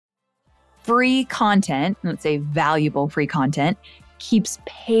free content, let's say valuable free content, keeps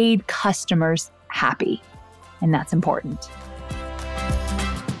paid customers happy. And that's important.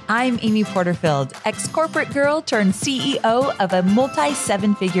 I'm Amy Porterfield, ex-corporate girl turned CEO of a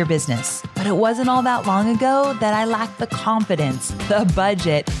multi-seven-figure business. But it wasn't all that long ago that I lacked the confidence, the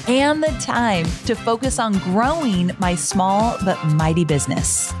budget, and the time to focus on growing my small but mighty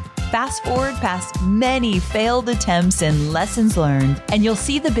business. Fast forward past many failed attempts and lessons learned, and you'll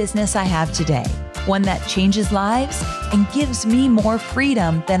see the business I have today. One that changes lives and gives me more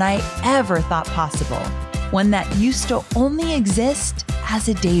freedom than I ever thought possible. One that used to only exist as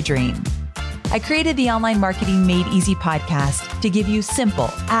a daydream. I created the Online Marketing Made Easy podcast to give you simple,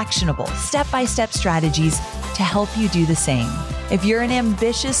 actionable, step-by-step strategies to help you do the same. If you're an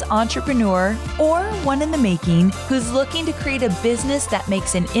ambitious entrepreneur or one in the making who's looking to create a business that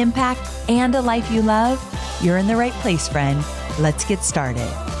makes an impact and a life you love, you're in the right place, friend. Let's get started.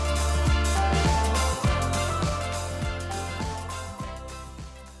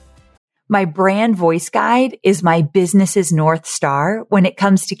 My brand voice guide is my business's North Star when it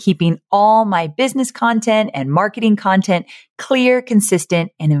comes to keeping all my business content and marketing content clear,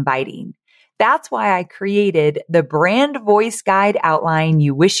 consistent, and inviting. That's why I created the Brand Voice Guide Outline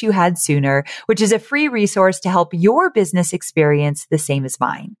You Wish You Had Sooner, which is a free resource to help your business experience the same as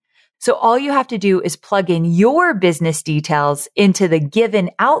mine. So all you have to do is plug in your business details into the given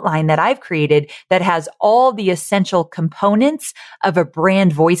outline that I've created that has all the essential components of a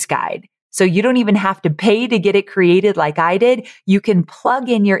brand voice guide. So you don't even have to pay to get it created like I did. You can plug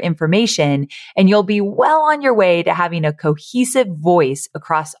in your information and you'll be well on your way to having a cohesive voice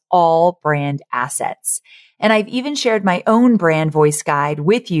across all brand assets. And I've even shared my own brand voice guide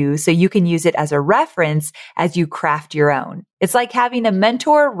with you so you can use it as a reference as you craft your own. It's like having a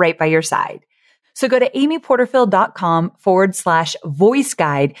mentor right by your side. So go to amyporterfield.com/voice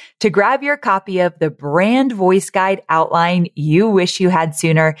guide to grab your copy of the Brand Voice Guide Outline You Wish You Had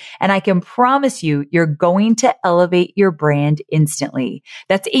Sooner. And I can promise you, you're going to elevate your brand instantly.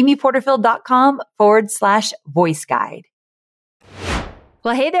 That's amyporterfield.com/voice guide.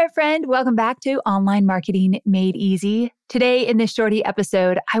 Well, hey there, friend. Welcome back to Online Marketing Made Easy. Today in this shorty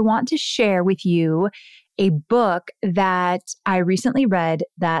episode, I want to share with you a book that I recently read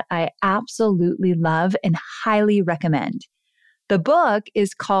that I absolutely love and highly recommend. The book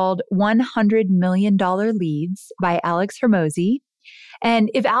is called $100 Million Leads by Alex Hormozi.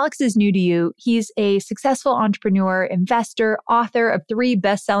 And if Alex is new to you, he's a successful entrepreneur, investor, author of 3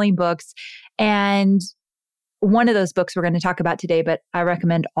 best-selling books. And one of those books we're going to talk about today, but I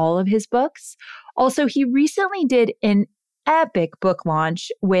recommend all of his books. Also, he recently did an epic book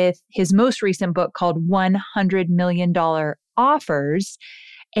launch with his most recent book called $100 Million Offers.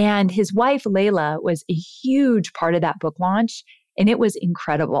 And his wife, Layla, was a huge part of that book launch, and it was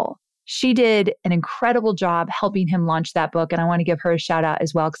incredible. She did an incredible job helping him launch that book. And I want to give her a shout out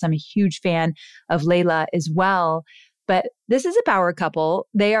as well, because I'm a huge fan of Layla as well. But this is a power couple.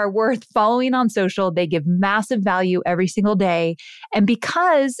 They are worth following on social. They give massive value every single day. And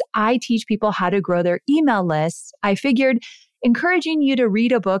because I teach people how to grow their email lists, I figured encouraging you to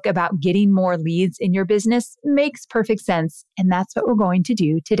read a book about getting more leads in your business makes perfect sense. And that's what we're going to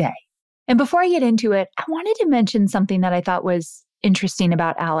do today. And before I get into it, I wanted to mention something that I thought was interesting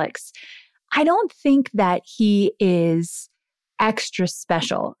about Alex. I don't think that he is extra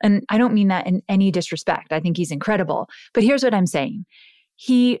special. And I don't mean that in any disrespect. I think he's incredible. But here's what I'm saying.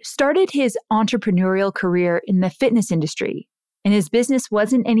 He started his entrepreneurial career in the fitness industry, and his business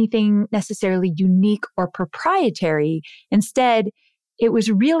wasn't anything necessarily unique or proprietary. Instead, it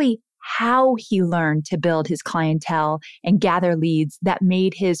was really how he learned to build his clientele and gather leads that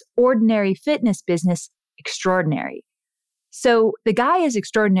made his ordinary fitness business extraordinary. So the guy is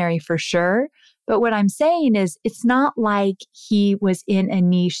extraordinary for sure. But what I'm saying is it's not like he was in a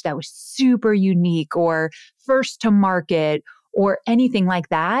niche that was super unique or first to market or anything like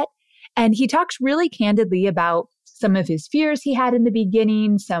that. And he talks really candidly about some of his fears he had in the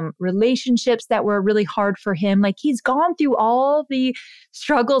beginning, some relationships that were really hard for him. Like he's gone through all the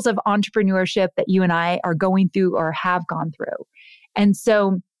struggles of entrepreneurship that you and I are going through or have gone through. And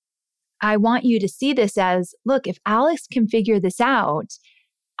so I want you to see this as, look, if Alex can figure this out,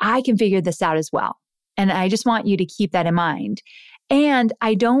 I can figure this out as well. And I just want you to keep that in mind. And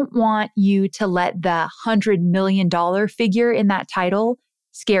I don't want you to let the $100 million figure in that title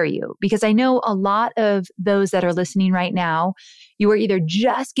scare you, because I know a lot of those that are listening right now, you are either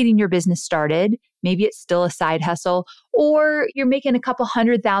just getting your business started, maybe it's still a side hustle, or you're making a couple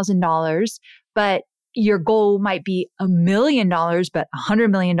 $100,000, but your goal might be $1 million, but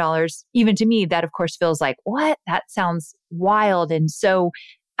 $100 million. Even to me, that of course feels like, what? That sounds wild and so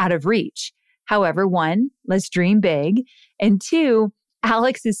out of reach. However, one, let's dream big. And two,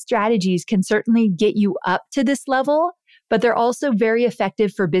 Alex's strategies can certainly get you up to this level, but they're also very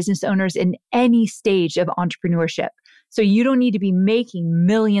effective for business owners in any stage of entrepreneurship. So you don't need to be making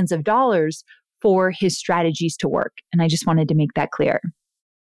millions of dollars for his strategies to work. And I just wanted to make that clear.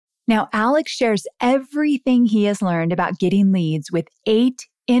 Now, Alex shares everything he has learned about getting leads with 8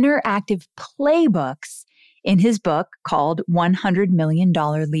 interactive playbooks in his book called $100 Million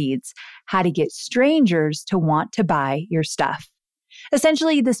Leads: How to Get Strangers to Want to Buy Your Stuff.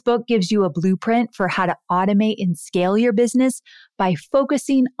 Essentially, this book gives you a blueprint for how to automate and scale your business by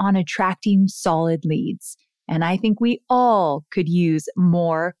focusing on attracting solid leads. And I think we all could use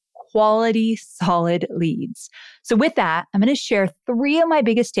more quality, solid leads. So with that, I'm going to share 3 of my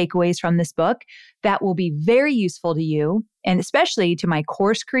biggest takeaways from this book that will be very useful to you, and especially to my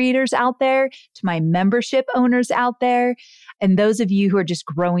course creators out there, to my membership owners out there, and those of you who are just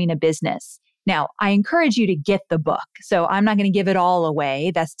growing a business. Now, I encourage you to get the book. So I'm not going to give it all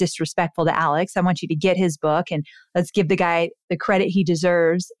away. That's disrespectful to Alex. I want you to get his book, and let's give the guy the credit he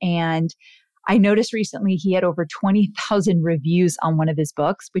deserves. And I noticed recently he had over 20,000 reviews on one of his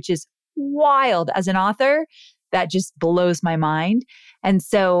books, which is wild as an author. That just blows my mind. And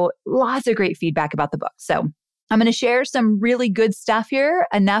so lots of great feedback about the book. So I'm going to share some really good stuff here,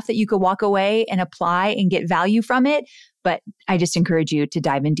 enough that you could walk away and apply and get value from it. But I just encourage you to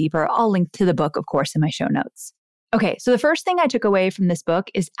dive in deeper. I'll link to the book, of course, in my show notes. Okay, so the first thing I took away from this book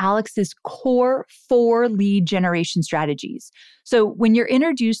is Alex's core 4 lead generation strategies. So when you're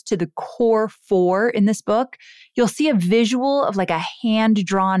introduced to the core 4 in this book, you'll see a visual of like a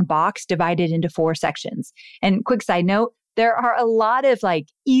hand-drawn box divided into 4 sections. And quick side note, there are a lot of like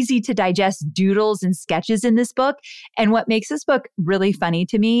easy to digest doodles and sketches in this book. And what makes this book really funny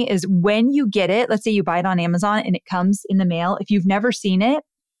to me is when you get it, let's say you buy it on Amazon and it comes in the mail, if you've never seen it,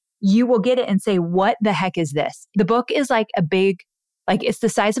 you will get it and say, what the heck is this? The book is like a big, like it's the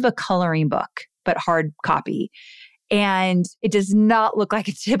size of a coloring book, but hard copy. And it does not look like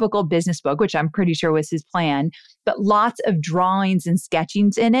a typical business book, which I'm pretty sure was his plan, but lots of drawings and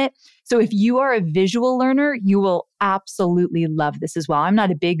sketchings in it. So if you are a visual learner, you will absolutely love this as well. I'm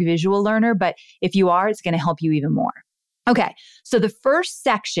not a big visual learner, but if you are, it's going to help you even more. Okay. So the first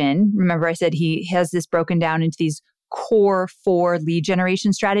section, remember I said he has this broken down into these core 4 lead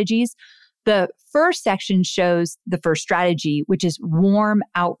generation strategies. The first section shows the first strategy, which is warm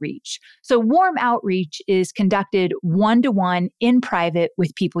outreach. So warm outreach is conducted one-to-one in private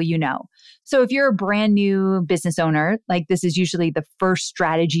with people you know. So if you're a brand new business owner, like this is usually the first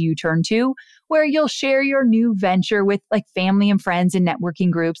strategy you turn to, where you'll share your new venture with like family and friends and networking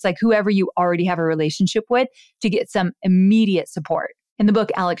groups, like whoever you already have a relationship with, to get some immediate support. In the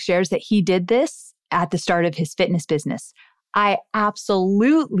book, Alex shares that he did this at the start of his fitness business. I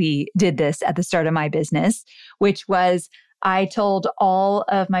absolutely did this at the start of my business, which was I told all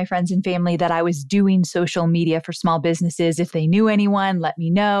of my friends and family that I was doing social media for small businesses. If they knew anyone, let me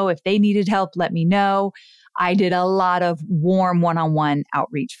know. If they needed help, let me know. I did a lot of warm one-on-one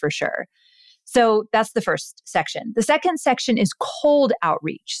outreach for sure. So that's the first section. The second section is cold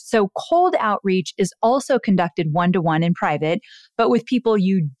outreach. So cold outreach is also conducted one-to-one in private, but with people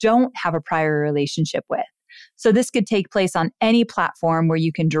you don't have a prior relationship with. So this could take place on any platform where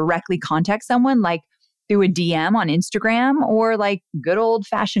you can directly contact someone, like through a DM on Instagram or like good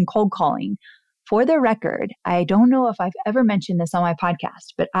old-fashioned cold calling. For the record, I don't know if I've ever mentioned this on my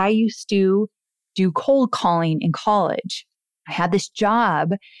podcast, but I used to do cold calling in college. I had this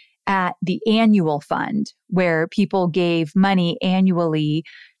job at the annual fund where people gave money annually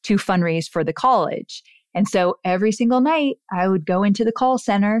to fundraise for the college. And so every single night I would go into the call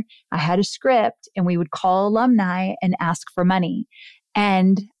center. I had a script and we would call alumni and ask for money.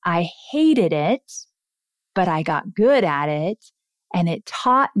 And I hated it, but I got good at it. And it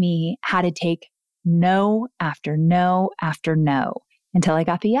taught me how to take no after no after no until I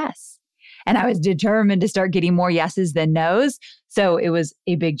got the yes. And I was determined to start getting more yeses than nos. So it was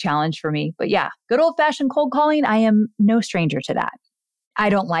a big challenge for me. But yeah, good old-fashioned cold calling, I am no stranger to that. I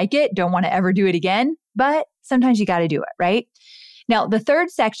don't like it, don't want to ever do it again, but sometimes you got to do it, right? Now, the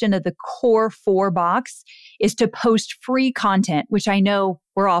third section of the core 4 box is to post free content, which I know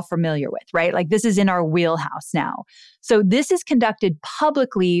we're all familiar with, right? Like this is in our wheelhouse now. So this is conducted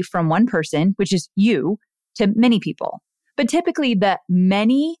publicly from one person, which is you, to many people. But typically the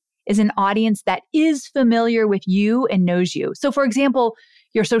many is an audience that is familiar with you and knows you. So for example,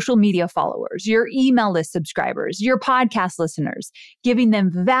 your social media followers, your email list subscribers, your podcast listeners, giving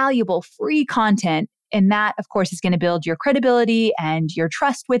them valuable free content. And that, of course, is going to build your credibility and your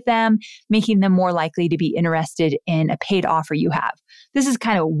trust with them, making them more likely to be interested in a paid offer you have. this is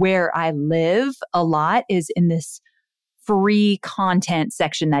kind of where I live a lot, is in this free content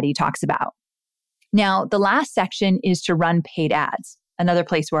section that he talks about. Now, the last section is to run paid ads, another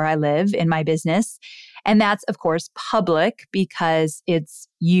place where I live in my business. And that's, of course, public because it's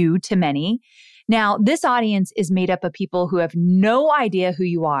you to many. Now, this audience is made up of people who have no idea who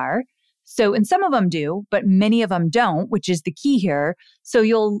you are. So, and some of them do, but many of them don't, which is the key here. So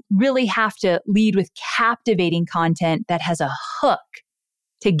you'll really have to lead with captivating content that has a hook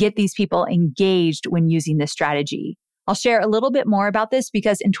to get these people engaged when using this strategy. I'll share a little bit more about this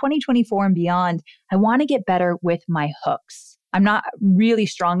because in 2024 and beyond, I want to get better with my hooks. I'm not really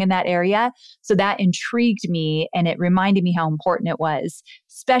strong in that area. So that intrigued me and it reminded me how important it was,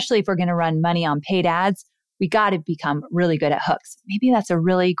 especially if we're going to run money on paid ads. We got to become really good at hooks. Maybe that's a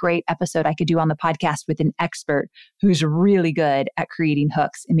really great episode I could do on the podcast with an expert who's really good at creating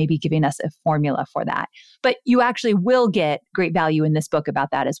hooks and maybe giving us a formula for that. But you actually will get great value in this book about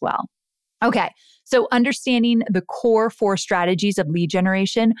that as well. Okay, so understanding the core 4 strategies of lead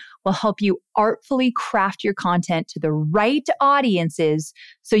generation will help you artfully craft your content to the right audiences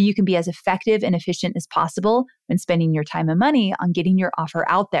so you can be as effective and efficient as possible when spending your time and money on getting your offer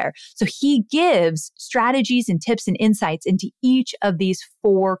out there. So he gives strategies and tips and insights into each of these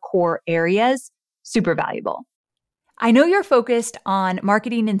 4 core areas. Super valuable. I know you're focused on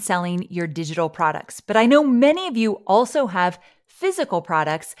marketing and selling your digital products, but I know many of you also have physical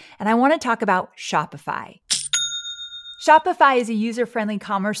products, and I want to talk about Shopify. Shopify is a user-friendly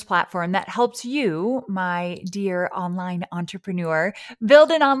commerce platform that helps you, my dear online entrepreneur,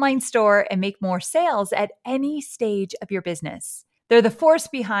 build an online store and make more sales at any stage of your business. They're the force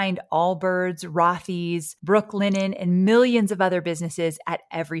behind Allbirds, Rothy's, Brooklinen, and millions of other businesses at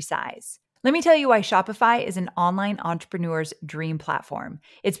every size. Let me tell you why Shopify is an online entrepreneur's dream platform.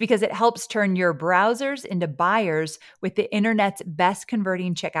 It's because it helps turn your browsers into buyers with the internet's best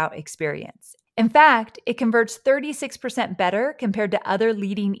converting checkout experience. In fact, it converts 36% better compared to other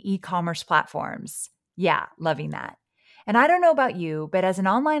leading e-commerce platforms. Yeah, loving that. And I don't know about you, but as an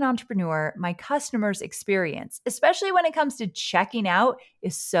online entrepreneur, my customers' experience, especially when it comes to checking out,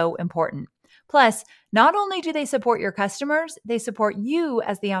 is so important. Plus, not only do they support your customers, they support you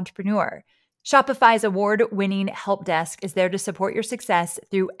as the entrepreneur. Shopify's award-winning help desk is there to support your success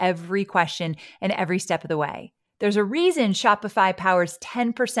through every question and every step of the way. There's a reason Shopify powers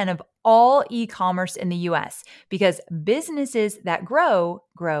 10% of all e-commerce in the US, because businesses that grow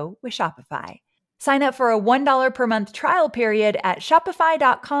with Shopify. Sign up for a $1 per month trial period at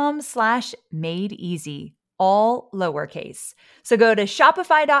shopify.com/madeeasy. All lowercase. So go to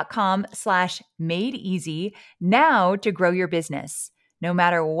shopify.com/madeeasy now to grow your business, no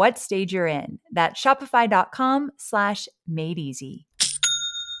matter what stage you're in. That's shopify.com/madeeasy.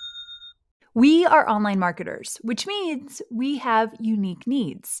 We are online marketers, which means we have unique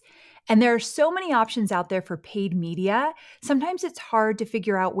needs. And there are so many options out there for paid media. Sometimes it's hard to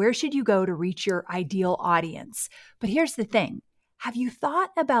figure out where should you go to reach your ideal audience. But here's the thing. Have you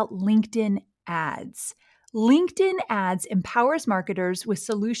thought about LinkedIn ads? LinkedIn ads empowers marketers with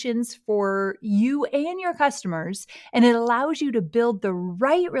solutions for you and your customers, and it allows you to build the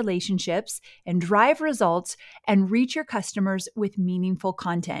right relationships and drive results and reach your customers with meaningful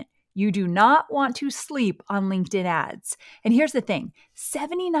content. You do not want to sleep on LinkedIn ads. And here's the thing,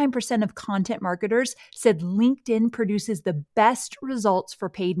 79% of content marketers said LinkedIn produces the best results for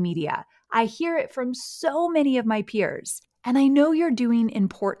paid media. I hear it from so many of my peers, and I know you're doing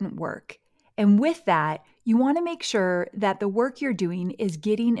important work. And with that, you want to make sure that the work you're doing is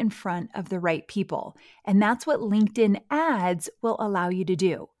getting in front of the right people. And that's what LinkedIn ads will allow you to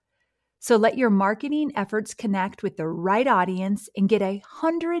do. So let your marketing efforts connect with the right audience and get a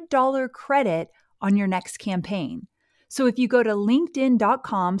 $100 credit on your next campaign. So if you go to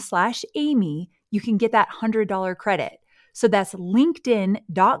linkedin.com/Amy, you can get that $100 credit. So that's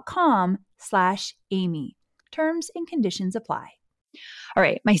linkedin.com/Amy. Terms and conditions apply. All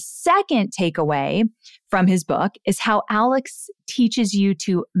right. My second takeaway from his book is how Alex teaches you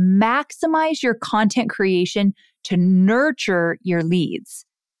to maximize your content creation to nurture your leads.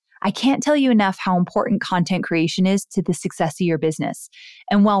 I can't tell you enough how important content creation is to the success of your business.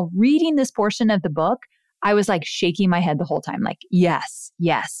 And while reading this portion of the book, I was like shaking my head the whole time, like, yes,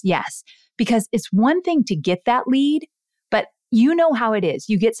 yes, yes. Because it's one thing to get that lead, but you know how it is.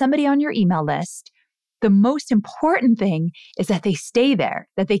 You get somebody on your email list. The most important thing is that they stay there,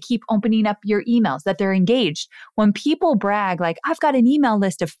 that they keep opening up your emails, that they're engaged. When people brag, like, I've got an email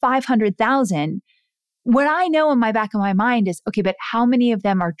list of 500,000, what I know in my back of my mind is, okay, but how many of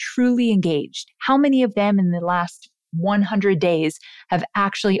them are truly engaged? How many of them in the last 100 days have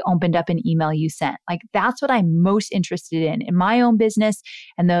actually opened up an email you sent? Like, that's what I'm most interested in my own business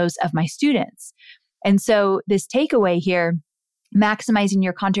and those of my students. And so this takeaway here, maximizing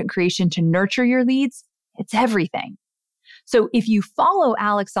your content creation to nurture your leads, it's everything. So if you follow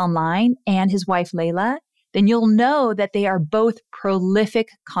Alex online and his wife, Layla, then you'll know that they are both prolific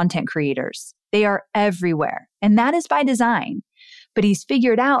content creators. They are everywhere. And that is by design. But he's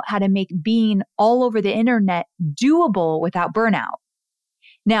figured out how to make being all over the internet doable without burnout.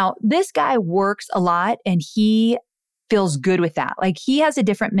 Now, this guy works a lot and he feels good with that. Like, he has a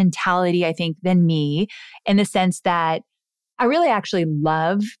different mentality, I think, than me, in the sense that I really actually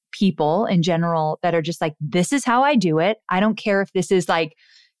love people in general that are just like, this is how I do it. I don't care if this is like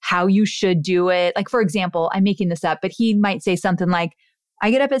how you should do it. Like, for example, I'm making this up, but he might say something like,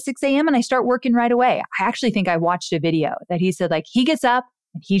 I get up at 6 a.m. and I start working right away. I actually think I watched a video that he said, like, he gets up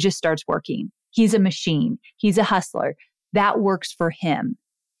and he just starts working. He's a machine. He's a hustler. That works for him.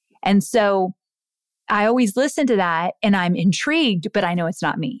 And so I always listen to that and I'm intrigued, but I know it's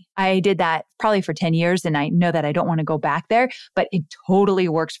not me. I did that probably for 10 years and I know that I don't want to go back there, but it totally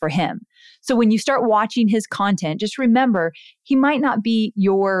works for him. So when you start watching his content, just remember, he might not be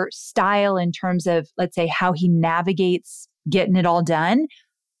your style in terms of, let's say, how he navigates getting it all done,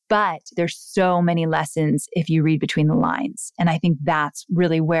 but there's so many lessons if you read between the lines. And I think that's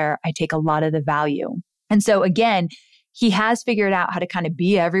really where I take a lot of the value. And so again, he has figured out how to kind of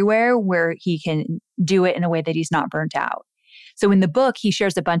be everywhere where he can do it in a way that he's not burnt out. So in the book, he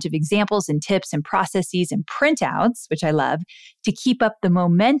shares a bunch of examples and tips and processes and printouts, which I love, to keep up the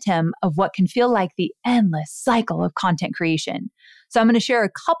momentum of what can feel like the endless cycle of content creation. So I'm going to share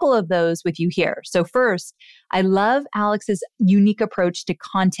a couple of those with you here. So first, I love Alex's unique approach to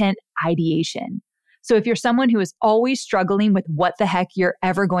content ideation. So if you're someone who is always struggling with what the heck you're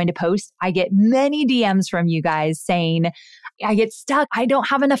ever going to post, I get many DMs from you guys saying, I get stuck. I don't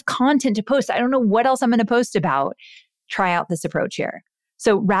have enough content to post. I don't know what else I'm going to post about. Try out this approach here.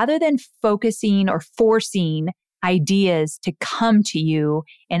 So rather than focusing or forcing ideas to come to you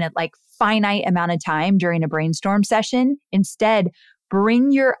in a like finite amount of time during a brainstorm session, instead,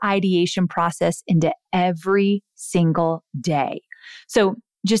 bring your ideation process into every single day. So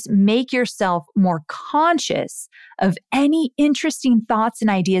just make yourself more conscious of any interesting thoughts and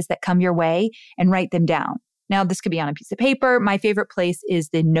ideas that come your way and write them down. Now, this could be on a piece of paper. My favorite place is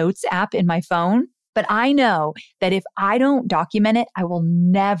the Notes app in my phone. But I know that if I don't document it, I will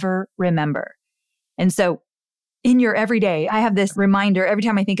never remember. And so in your everyday, I have this reminder. Every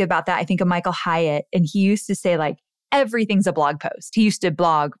time I think about that, I think of Michael Hyatt. And he used to say, like, everything's a blog post. He used to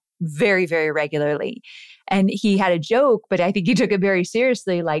blog very, very regularly. And he had a joke, but I think he took it very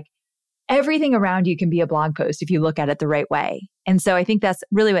seriously. Like, everything around you can be a blog post if you look at it the right way. And so I think that's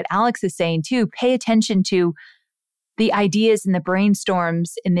really what Alex is saying too. Pay attention to the ideas and the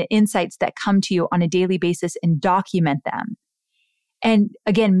brainstorms and the insights that come to you on a daily basis and document them. And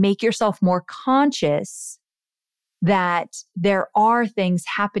again, make yourself more conscious that there are things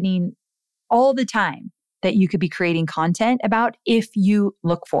happening all the time that you could be creating content about if you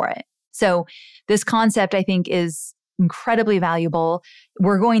look for it. So this concept, I think, is incredibly valuable.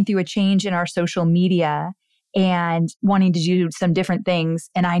 We're going through a change in our social media and wanting to do some different things,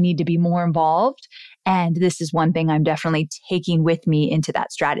 and I need to be more involved. And this is one thing I'm definitely taking with me into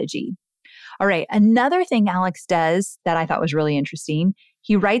that strategy. All right. Another thing Alex does that I thought was really interesting,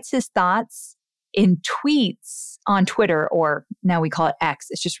 he writes his thoughts in tweets on Twitter, or now we call it X.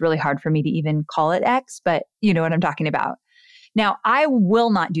 It's just really hard for me to even call it X, but you know what I'm talking about. Now, I will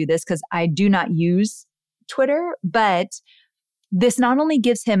not do this because I do not use Twitter, but this not only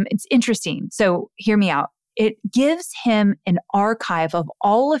gives him, it's interesting. So hear me out. It gives him an archive of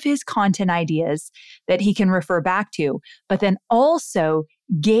all of his content ideas that he can refer back to, but then also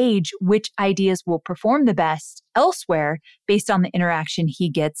gauge which ideas will perform the best elsewhere based on the interaction he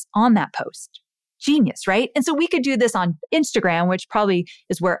gets on that post. Genius, right? And so we could do this on Instagram, which probably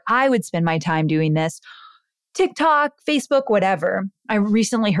is where I would spend my time doing this. TikTok, Facebook, whatever. I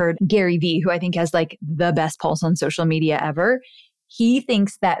recently heard Gary Vee, who I think has like the best pulse on social media ever. He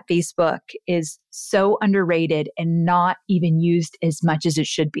thinks that Facebook is so underrated and not even used as much as it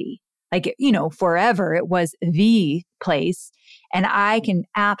should be. Like, you know, forever it was the place. And I can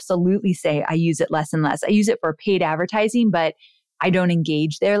absolutely say I use it less and less. I use it for paid advertising, but I don't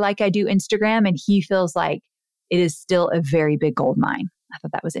engage there like I do Instagram. And he feels like it is still a very big gold mine. I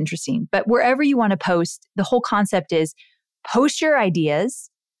thought that was interesting. But wherever you want to post, the whole concept is post your ideas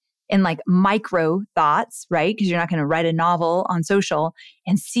in like micro thoughts, right? Because you're not going to write a novel on social,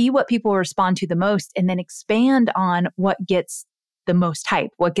 and see what people respond to the most, and then expand on what gets the most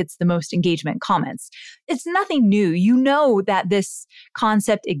hype? What gets the most engagement, comments? It's nothing new. You know that this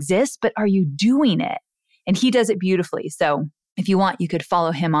concept exists, but are you doing it? And he does it beautifully. So if you want, you could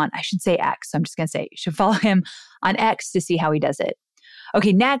follow him on, I should say X. I'm just going to say you should follow him on X to see how he does it.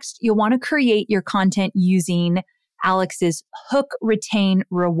 Okay, next, you'll want to create your content using Alex's hook, retain,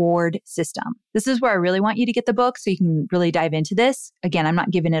 reward system. This is where I really want you to get the book so you can really dive into this. Again, I'm not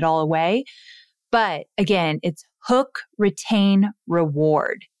giving it all away, but again, it's hook, retain,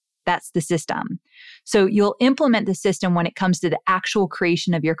 reward. That's the system. So you'll implement the system when it comes to the actual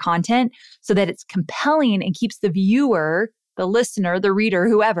creation of your content so that it's compelling and keeps the viewer, the listener, the reader,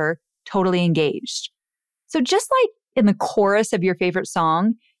 whoever, totally engaged. So just like in the chorus of your favorite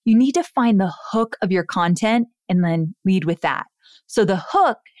song, you need to find the hook of your content and then lead with that. So the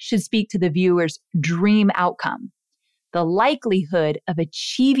hook should speak to the viewer's dream outcome, the likelihood of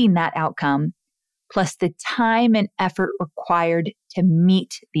achieving that outcome, plus the time and effort required to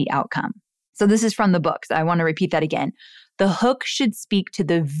meet the outcome. So this is from the book. So I want to repeat that again. The hook should speak to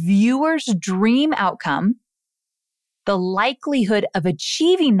the viewer's dream outcome, the likelihood of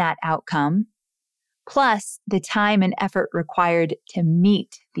achieving that outcome, plus the time and effort required to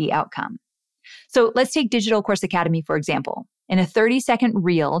meet the outcome. So let's take Digital Course Academy, for example. In a 30-second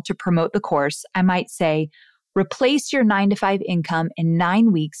reel to promote the course, I might say, replace your 9-to-5 income in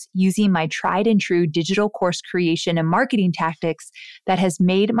 9 weeks using my tried and true digital course creation and marketing tactics that has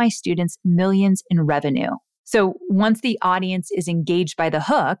made my students millions in revenue. So once the audience is engaged by the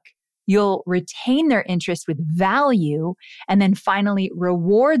hook, you'll retain their interest with value and then finally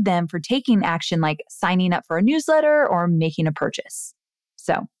reward them for taking action like signing up for a newsletter or making a purchase.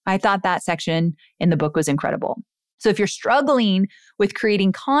 So I thought that section in the book was incredible. So if you're struggling with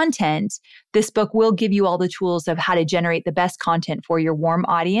creating content, this book will give you all the tools of how to generate the best content for your warm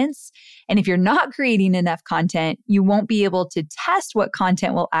audience. And if you're not creating enough content, you won't be able to test what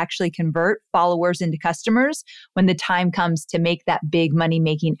content will actually convert followers into customers when the time comes to make that big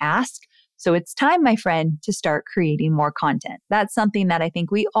money-making ask. So it's time, my friend, to start creating more content. That's something that I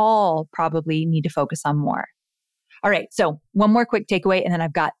think we all probably need to focus on more. All right, so one more quick takeaway, and then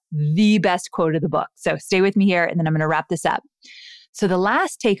I've got the best quote of the book. So stay with me here, and then I'm going to wrap this up. So the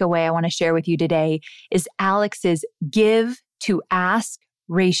last takeaway I want to share with you today is Alex's give to ask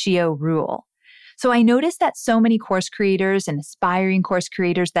ratio rule. So I noticed that so many course creators and aspiring course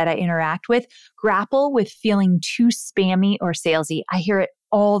creators that I interact with grapple with feeling too spammy or salesy. I hear it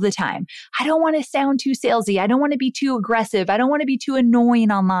all the time. I don't want to sound too salesy. I don't want to be too aggressive. I don't want to be too annoying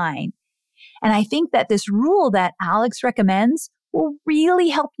online. And I think that this rule that Alex recommends will really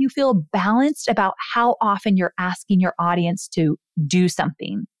help you feel balanced about how often you're asking your audience to do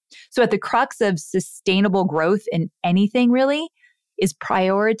something. So at the crux of sustainable growth in anything really is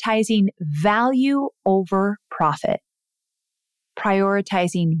prioritizing value over profit.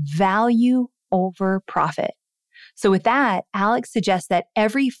 Prioritizing value over profit. So with that, Alex suggests that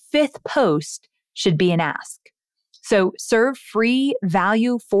every 5th post should be an ask. So serve free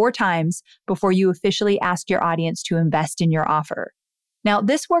value 4 times before you officially ask your audience to invest in your offer. Now,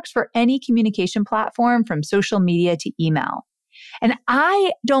 this works for any communication platform from social media to email. And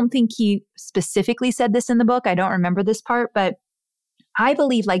I don't think he specifically said this in the book. I don't remember this part, but I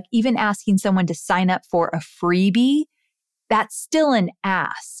believe like even asking someone to sign up for a freebie, that's still an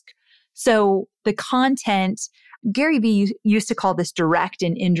ask. So the content, Gary Vee used to call this direct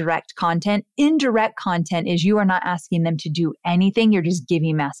and indirect content. Indirect content is you are not asking them to do anything. You're just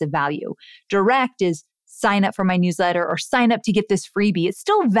giving massive value. Direct is sign up for my newsletter or sign up to get this freebie. It's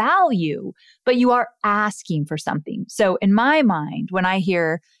still value, but you are asking for something. So in my mind, when I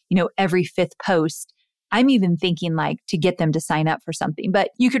hear, every 5th post, I'm even thinking like to get them to sign up for something, but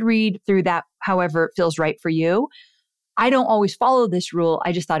you could read through that however it feels right for you. I don't always follow this rule.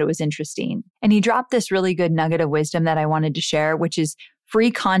 I just thought it was interesting. And he dropped this really good nugget of wisdom that I wanted to share, which is free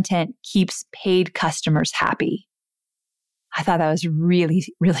content keeps paid customers happy. I thought that was really,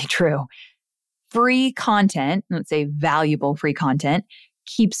 really true. Free content, let's say valuable free content,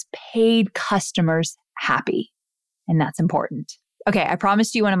 keeps paid customers happy. And that's important. Okay, I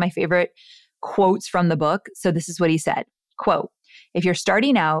promised you one of my favorite quotes from the book. So this is what he said, quote, "If you're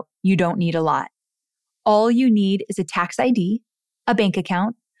starting out, you don't need a lot. All you need is a tax ID, a bank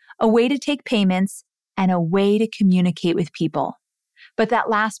account, a way to take payments, and a way to communicate with people. But that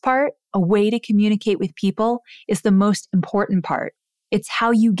last part, a way to communicate with people, is the most important part. It's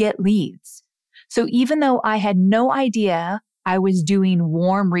how you get leads. So even though I had no idea I was doing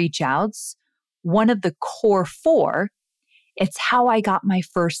warm reach outs, one of the core 4, it's how I got my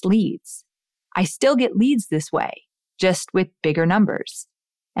first leads. I still get leads this way, just with bigger numbers.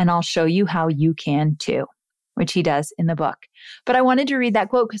 And I'll show you how you can too," which he does in the book. But I wanted to read that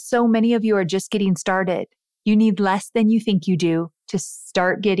quote because so many of you are just getting started. You need less than you think you do to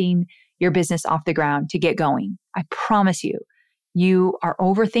start getting your business off the ground, to get going. I promise you, you are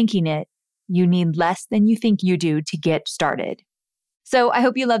overthinking it. You need less than you think you do to get started. So I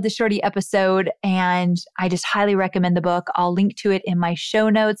hope you love the shorty episode, and I just highly recommend the book. I'll link to it in my show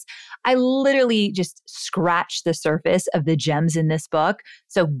notes. I literally just scratched the surface of the gems in this book.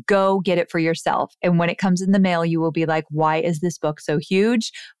 So go get it for yourself. And when it comes in the mail, you will be like, why is this book so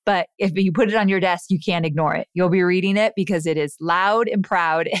huge? But if you put it on your desk, you can't ignore it. You'll be reading it because it is loud and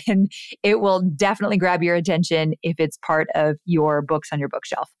proud, and it will definitely grab your attention if it's part of your books on your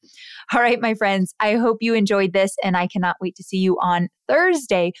bookshelf. All right, my friends, I hope you enjoyed this, and I cannot wait to see you on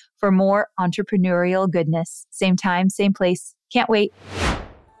Thursday for more entrepreneurial goodness. Same time, same place. Can't wait.